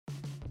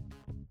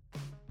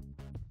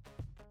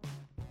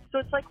So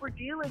it's like we're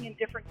dealing in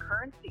different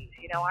currencies.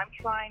 I'm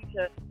trying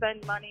to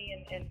spend money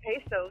in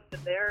pesos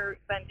and they're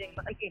spending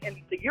money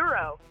in the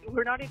euro.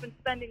 We're not even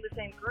spending the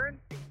same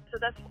currency. So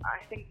that's,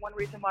 I think, one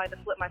reason why the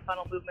Flip My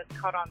Funnel movement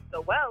caught on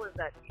so well is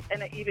that,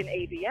 and even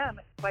ABM,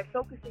 by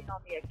focusing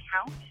on the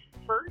account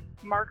first,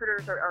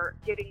 marketers are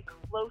getting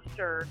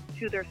closer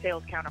to their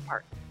sales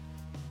counterparts.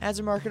 As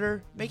a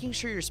marketer, making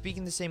sure you're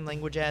speaking the same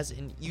language as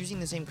and using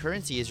the same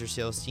currency as your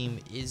sales team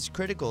is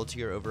critical to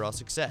your overall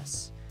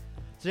success.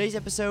 Today's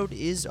episode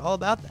is all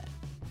about that.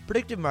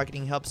 Predictive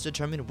marketing helps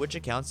determine which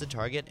accounts to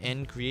target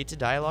and creates a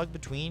dialogue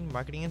between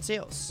marketing and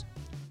sales.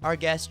 Our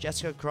guest,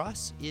 Jessica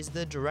Cross, is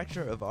the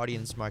Director of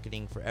Audience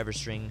Marketing for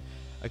EverString,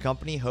 a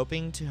company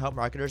hoping to help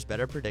marketers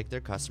better predict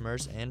their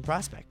customers and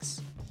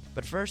prospects.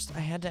 But first, I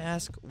had to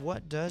ask,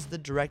 what does the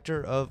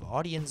Director of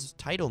Audience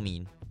title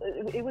mean?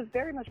 It was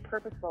very much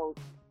purposeful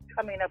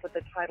coming up with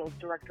the title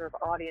Director of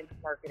Audience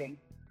Marketing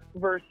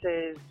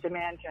versus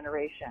demand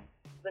generation.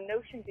 The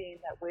notion being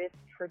that with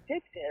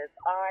predictive,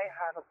 I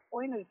have a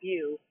point of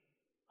view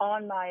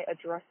on my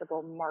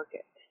addressable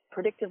market.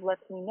 Predictive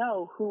lets me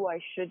know who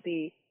I should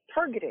be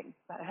targeting,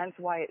 hence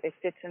why it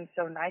fits in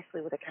so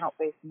nicely with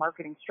account-based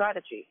marketing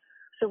strategy.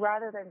 So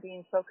rather than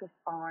being focused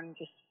on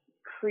just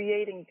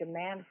creating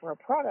demand for a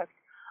product,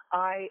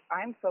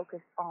 I'm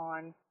focused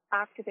on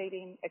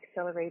activating,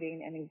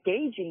 accelerating, and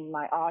engaging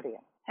my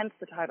audience, hence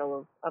the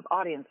title of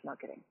audience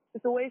marketing.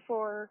 It's a way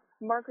for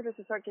marketers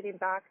to start getting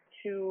back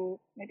to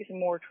maybe some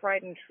more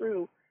tried and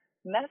true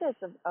methods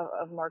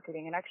of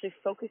marketing and actually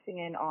focusing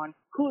in on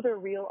who their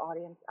real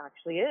audience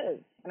actually is.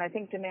 And I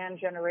think demand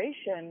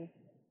generation,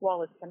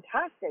 while it's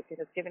fantastic and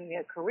it's given me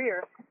a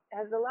career,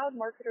 has allowed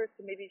marketers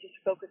to maybe just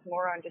focus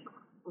more on just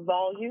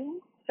volume,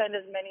 send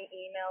as many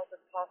emails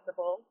as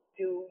possible,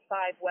 do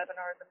 5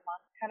 webinars a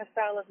month kind of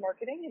style of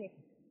marketing. And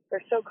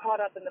they're so caught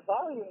up in the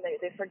volume,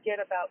 they forget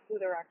about who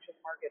their actual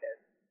market is.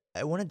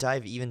 I want to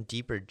dive even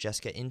deeper,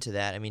 Jessica, into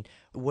that. I mean,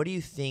 what do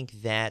you think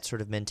that sort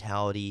of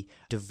mentality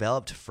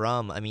developed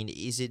from? I mean,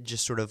 is it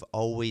just sort of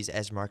always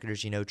as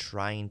marketers,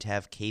 trying to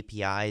have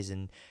KPIs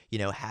and,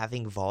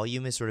 having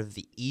volume is sort of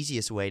the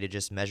easiest way to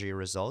just measure your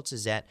results?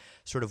 Is that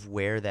sort of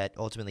where that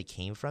ultimately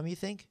came from, you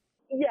think?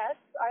 Yes.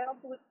 I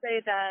also would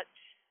say that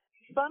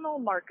funnel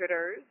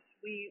marketers,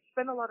 we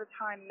spend a lot of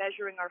time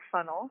measuring our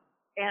funnel,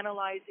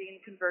 analyzing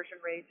conversion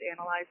rates,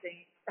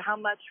 analyzing how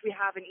much we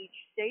have in each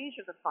stage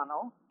of the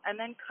funnel. And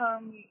then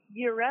come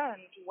year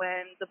end,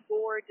 when the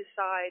board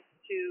decides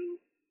to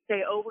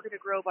say, we're going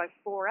to grow by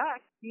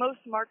 4x,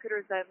 most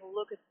marketers then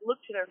look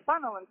to their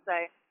funnel and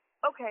say,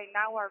 okay,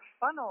 now our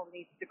funnel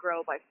needs to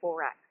grow by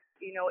 4x.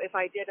 If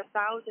I did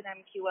 1,000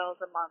 MQLs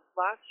a month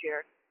last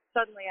year,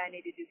 suddenly I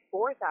need to do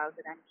 4,000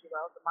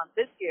 MQLs a month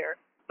this year,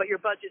 but your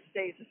budget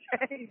stays the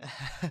same.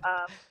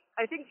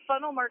 I think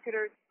funnel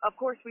marketers, of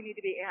course, we need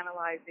to be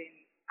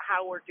analyzing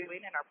how we're doing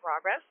in our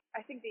progress.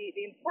 I think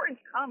the importance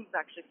comes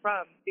actually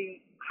from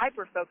being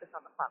hyper-focused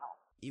on the funnel.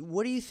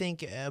 What do you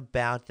think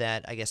about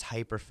that, I guess,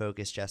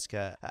 hyper-focus,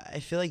 Jessica? I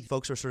feel like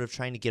folks are sort of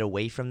trying to get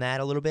away from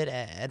that a little bit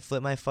at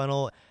Flip My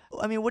Funnel.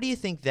 I mean, what do you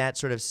think that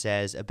sort of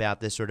says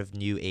about this sort of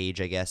new age,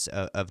 I guess,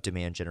 of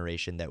demand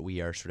generation that we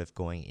are sort of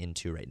going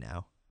into right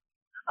now?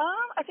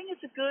 I think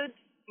it's a good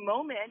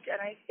moment, and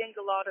I think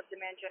a lot of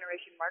demand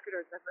generation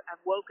marketers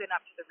have woken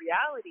up to the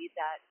reality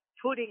that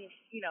putting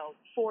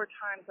 4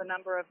 times the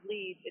number of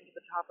leads into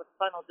the top of the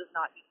funnel does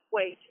not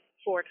equate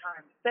 4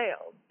 times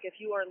sales.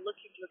 If you are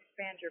looking to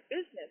expand your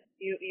business,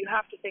 you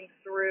have to think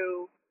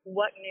through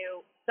what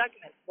new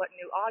segments, what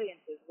new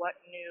audiences, what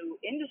new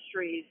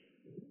industries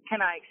can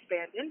I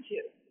expand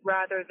into,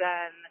 rather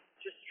than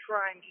just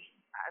trying to,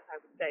 as I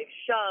would say,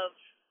 shove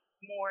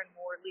more and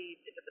more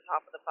leads into the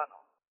top of the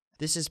funnel.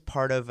 This is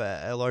part of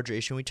a larger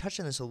issue. We touched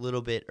on this a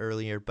little bit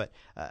earlier, but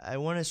I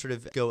want to sort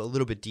of go a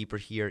little bit deeper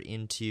here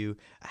into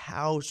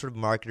how sort of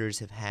marketers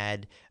have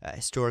had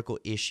historical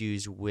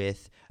issues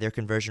with their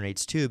conversion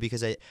rates too,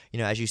 because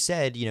as you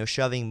said,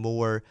 shoving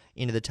more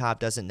into the top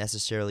doesn't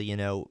necessarily,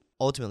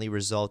 ultimately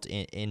result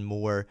in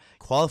more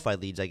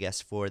qualified leads, I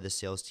guess, for the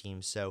sales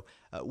team. So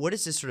what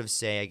does this sort of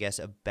say, I guess,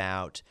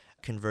 about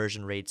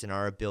conversion rates and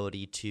our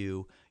ability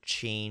to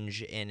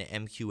change an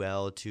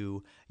MQL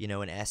to,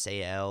 an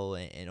SAL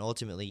and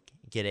ultimately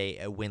get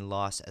a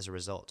win-loss as a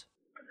result?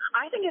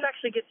 I think it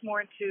actually gets more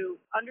into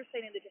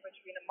understanding the difference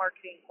between a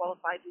marketing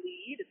qualified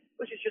lead,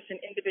 which is just an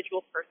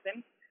individual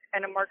person,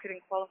 and a marketing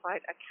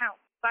qualified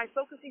account. By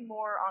focusing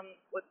more on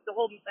what the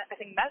whole, I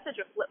think, message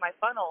of Flip My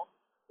Funnel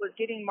was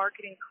getting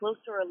marketing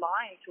closer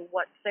aligned to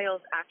what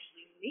sales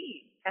actually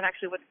need and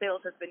actually what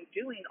sales has been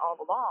doing all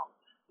along,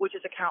 which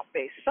is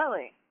account-based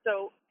selling.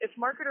 So if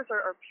marketers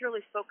are purely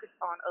focused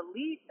on a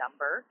lead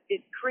number, it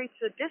creates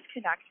a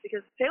disconnect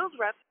because sales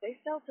reps, they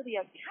sell to the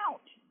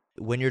account.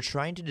 When you're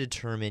trying to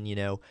determine,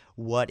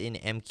 what an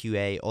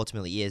MQA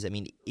ultimately is, I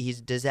mean,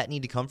 does that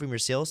need to come from your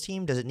sales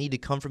team? Does it need to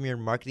come from your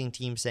marketing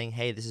team saying,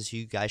 hey, this is who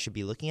you guys should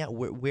be looking at?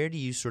 Where do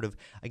you sort of,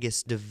 I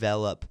guess,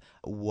 develop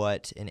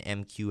what an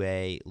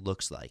MQA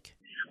looks like?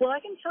 Well,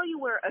 I can tell you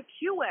where a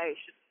QA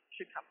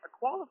should come, a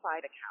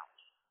qualified account.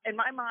 In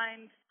my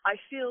mind, I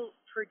feel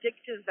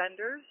predictive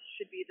vendors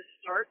should be the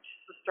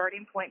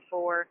starting point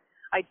for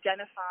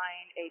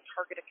identifying a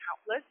target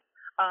account list.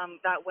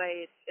 That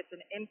way, it's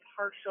an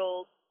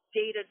impartial,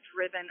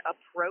 data-driven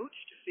approach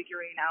to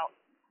figuring out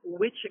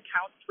which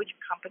accounts, which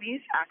companies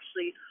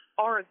actually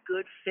are a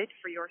good fit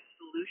for your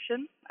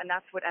solution. And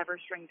that's what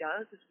EverString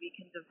does, is we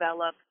can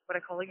develop what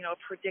I call, a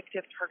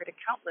predictive target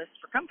account list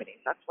for companies.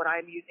 That's what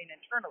I'm using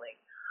internally.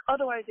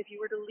 Otherwise, if you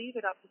were to leave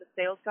it up to the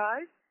sales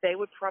guys, they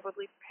would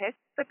probably pick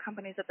the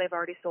companies that they've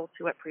already sold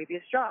to at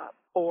previous jobs,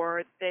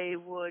 or they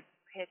would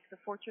pick the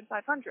Fortune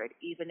 500,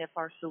 even if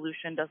our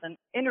solution doesn't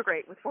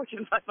integrate with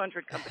Fortune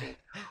 500 companies.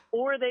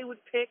 Or they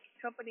would pick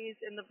companies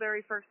in the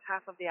very first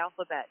half of the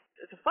alphabet.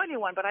 It's a funny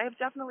one, but I have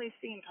definitely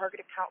seen target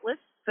account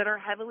lists that are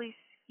heavily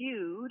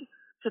skewed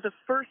to the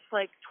first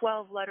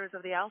 12 letters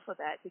of the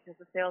alphabet, because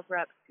the sales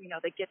reps,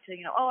 they get to,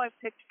 I've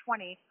picked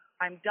 20,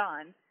 I'm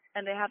done.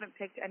 And they haven't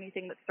picked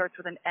anything that starts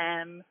with an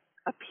M,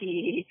 a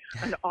P,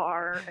 an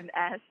R, an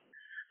S.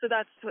 So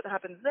that's what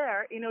happens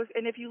there.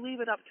 And if you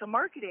leave it up to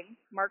marketing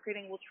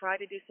will try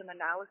to do some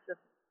analysis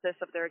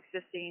of their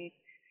existing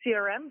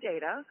CRM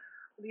data.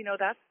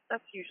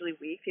 That's usually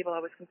weak. People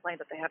always complain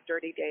that they have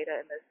dirty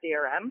data in their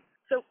CRM.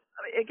 So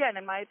again,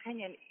 in my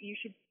opinion, you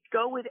should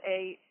go with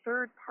a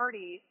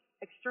third-party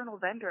external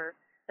vendor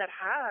that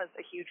has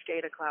a huge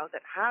data cloud,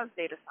 that has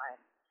data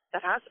science,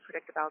 that has a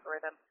predictive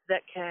algorithm,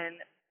 that can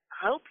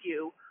help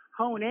you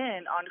hone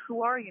in on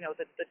who are,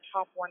 the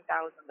top 1,000,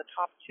 the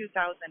top 2,000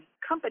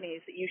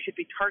 companies that you should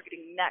be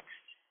targeting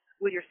next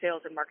with your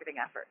sales and marketing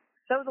efforts.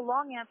 So the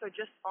long answer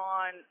just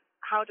on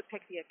how to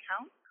pick the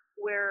account,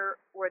 where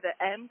the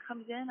M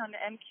comes in on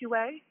the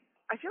MQA,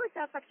 I feel like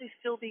that's actually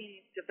still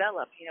being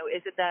developed.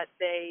 Is it that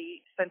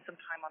they spent some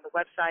time on the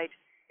website?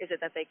 Is it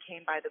that they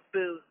came by the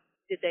booth?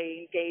 Did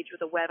they engage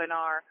with a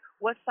webinar?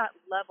 What's that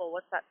level?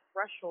 What's that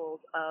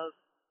threshold of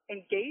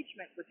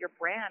engagement with your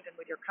brand and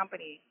with your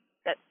company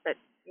that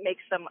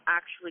makes them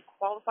actually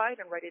qualified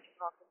and ready to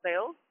talk to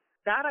sales?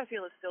 That I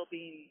feel is still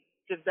being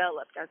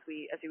developed as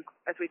we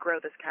grow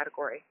this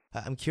category.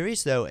 I'm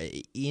curious though,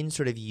 in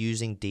sort of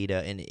using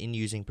data and in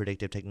using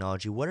predictive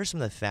technology, what are some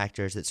of the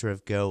factors that sort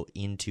of go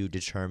into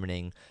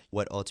determining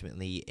what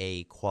ultimately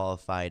a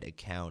qualified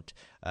account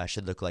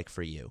should look like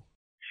for you?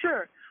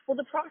 Sure. Well,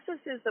 the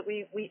process is that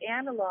we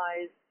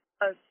analyze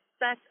a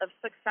set of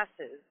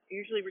successes,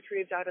 usually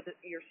retrieved out of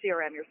your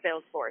CRM, your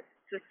Salesforce.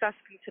 Success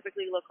can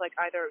typically look like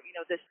either,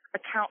 this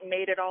account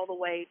made it all the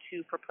way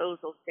to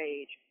proposal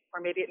stage,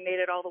 or maybe it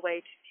made it all the way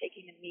to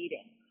taking a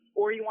meeting.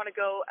 Or you want to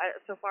go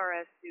so far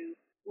as to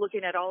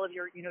looking at all of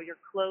your, your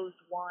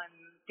closed won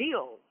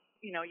deals.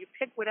 You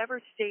pick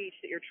whatever stage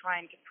that you're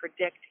trying to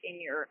predict in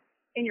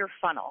your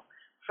funnel.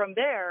 From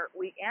there,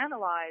 we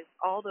analyze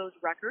all those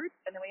records,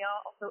 and then we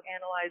also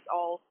analyze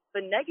all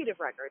the negative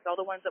records, all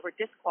the ones that were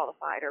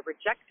disqualified or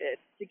rejected,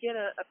 to get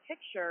a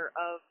picture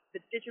of the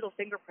digital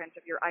fingerprint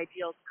of your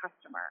ideal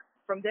customer.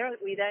 From there,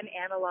 we then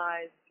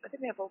analyze, I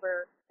think we have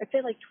over, I'd say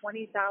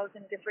 20,000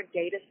 different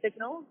data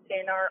signals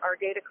in our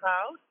data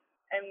cloud.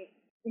 And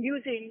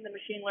using the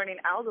machine learning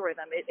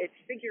algorithm, it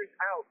figures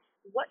out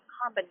what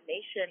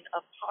combination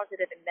of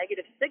positive and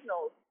negative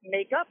signals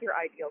make up your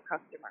ideal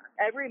customer.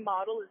 Every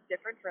model is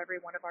different for every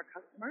one of our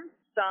customers.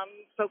 Some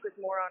focus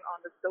more on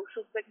the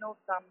social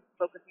signal, some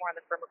focus more on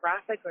the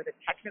firmographic or the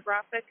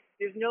technographic.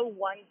 There's no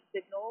one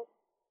signal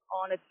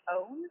on its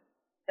own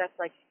that's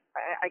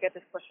I get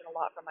this question a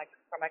lot from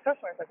my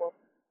customers, well,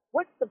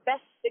 what's the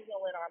best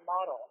signal in our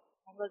model?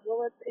 I'm like,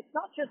 well, it's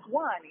not just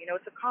one,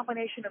 it's a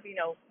combination of,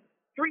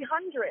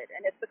 300,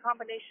 and it's the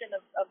combination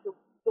of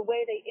the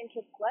way they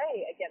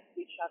interplay against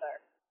each other.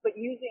 But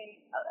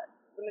using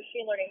the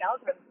machine learning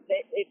algorithm,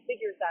 it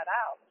figures that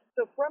out.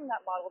 So from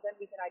that model, then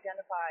we can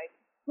identify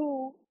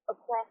who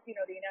across, the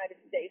United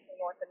States and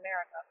North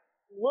America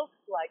looks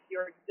like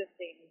your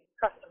existing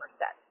customer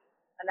set.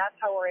 And that's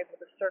how we're able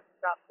to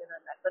surface up in the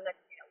next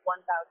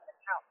 1,000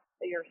 accounts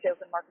that your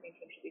sales and marketing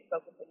team should be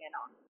focusing in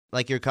on.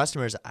 Like your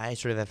customers, I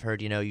sort of have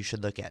heard, you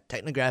should look at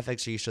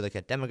technographics or you should look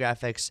at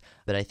demographics,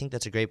 but I think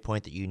that's a great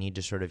point that you need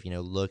to sort of,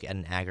 look at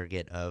an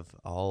aggregate of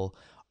all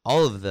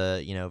of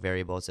the,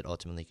 variables that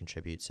ultimately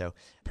contribute. So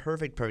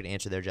perfect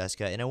answer there,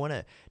 Jessica. And I want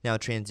to now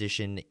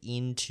transition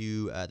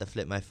into the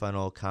Flip My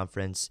Funnel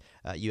conference.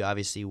 You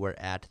obviously were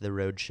at the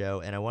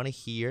roadshow, and I want to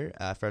hear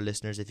for our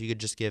listeners, if you could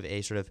just give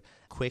a sort of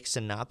quick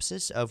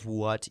synopsis of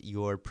what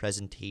your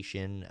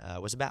presentation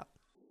was about.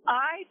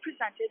 I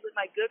presented with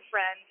my good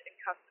friend and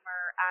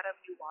customer, Adam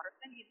New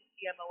Waterson. He's the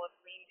CMO of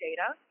Lean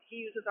Data.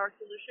 He uses our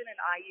solution, and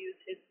I use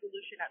his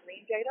solution at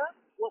Lean Data.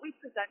 What we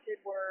presented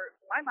were,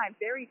 in my mind,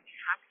 very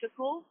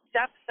tactical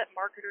steps that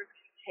marketers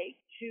can take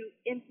to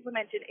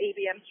implement an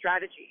ABM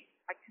strategy.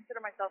 I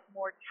consider myself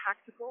more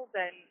tactical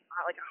than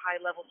like a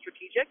high-level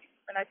strategic,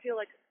 and I feel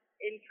like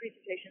in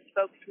presentations,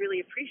 folks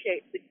really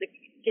appreciate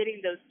getting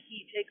those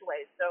key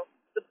takeaways. So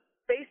the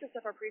basis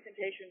of our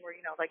presentation were,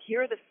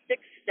 here are the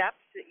 6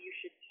 steps that you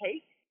should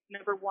take.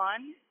 Number 1,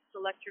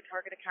 select your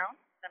target account.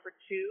 Number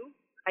 2,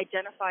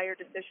 identify your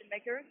decision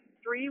makers.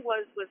 3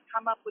 was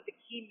come up with the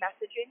key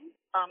messaging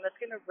that's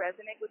going to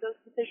resonate with those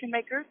decision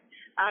makers.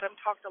 Adam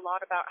talked a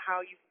lot about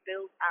how you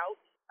build out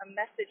a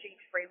messaging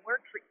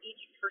framework for each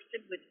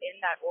person within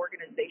that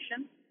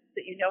organization,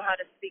 that you know how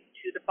to speak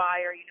to the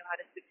buyer, you know how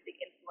to speak to the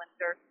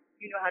influencer,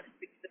 you know how to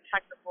speak to the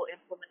technical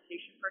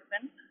implementation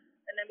person.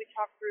 And then we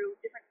talked through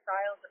different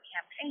styles of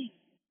campaigns,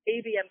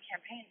 ABM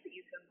campaigns that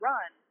you can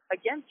run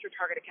against your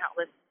target account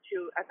list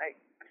to, as I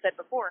said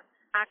before,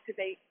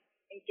 activate,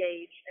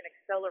 engage, and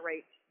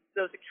accelerate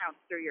those accounts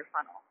through your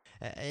funnel.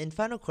 And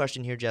final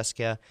question here,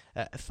 Jessica.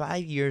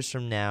 5 years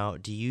from now,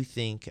 do you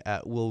think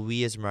will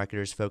we as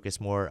marketers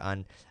focus more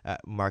on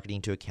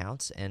marketing to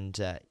accounts? And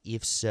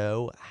if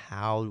so,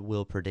 how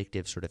will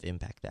predictive sort of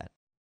impact that?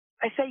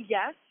 I say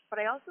yes, but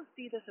I also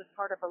see this as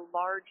part of a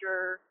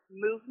larger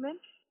movement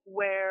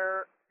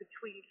where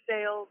between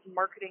sales,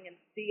 marketing, and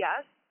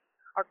CS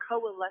are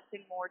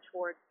coalescing more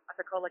towards what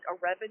I call like a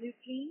revenue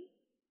team,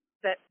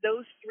 that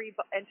those 3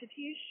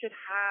 entities should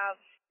have,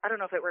 I don't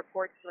know if it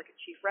reports to like a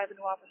chief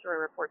revenue officer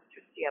or reports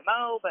to a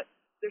CMO, but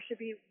there should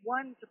be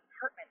one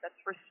department that's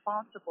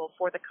responsible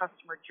for the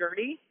customer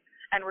journey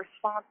and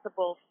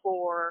responsible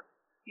for,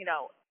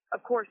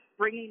 of course,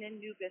 bringing in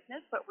new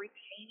business, but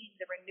retaining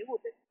the renewal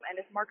business. And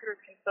if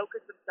marketers can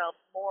focus themselves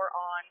more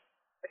on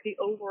like the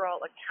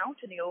overall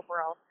account and the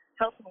overall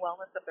health and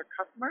wellness of their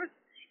customers,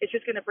 it's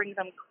just going to bring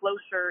them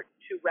closer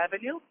to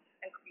revenue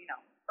and,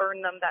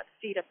 earn them that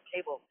seat at the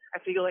table I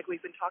feel like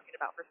we've been talking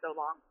about for so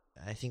long.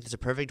 I think that's a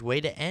perfect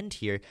way to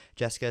end here,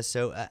 Jessica.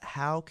 So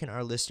how can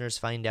our listeners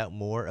find out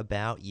more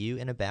about you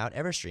and about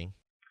Everstring?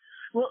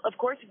 Well, of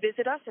course,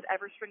 visit us at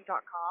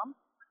everstring.com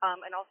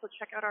and also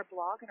check out our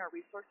blog and our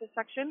resources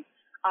section.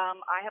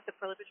 I have the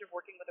privilege of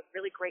working with a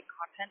really great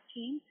content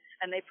team,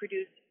 and they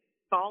produce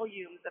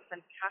volumes of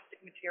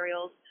fantastic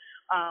materials.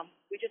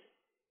 We just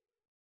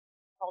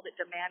called it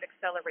Demand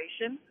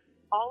Acceleration,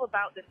 all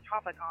about this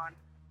topic on,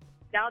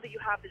 now that you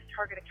have this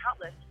target account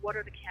list, what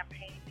are the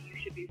campaigns that you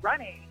should be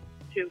running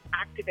to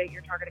activate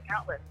your target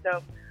account list?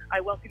 So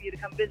I welcome you to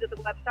come visit the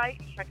website,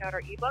 check out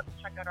our ebooks,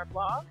 check out our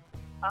blog.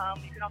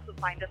 You can also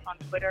find us on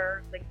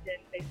Twitter,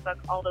 LinkedIn, Facebook,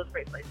 all those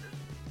great places.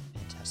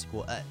 Fantastic.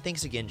 Well,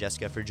 thanks again,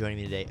 Jessica, for joining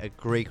me today. A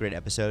great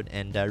episode,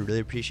 and I really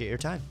appreciate your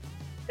time.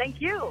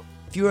 Thank you.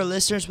 If you, our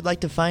listeners, would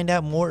like to find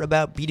out more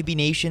about B2B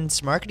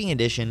Nation's Marketing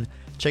Edition,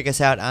 check us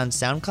out on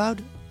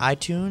SoundCloud,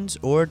 iTunes,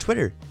 or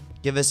Twitter.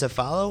 Give us a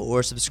follow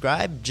or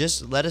subscribe.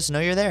 Just let us know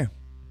you're there.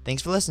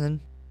 Thanks for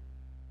listening.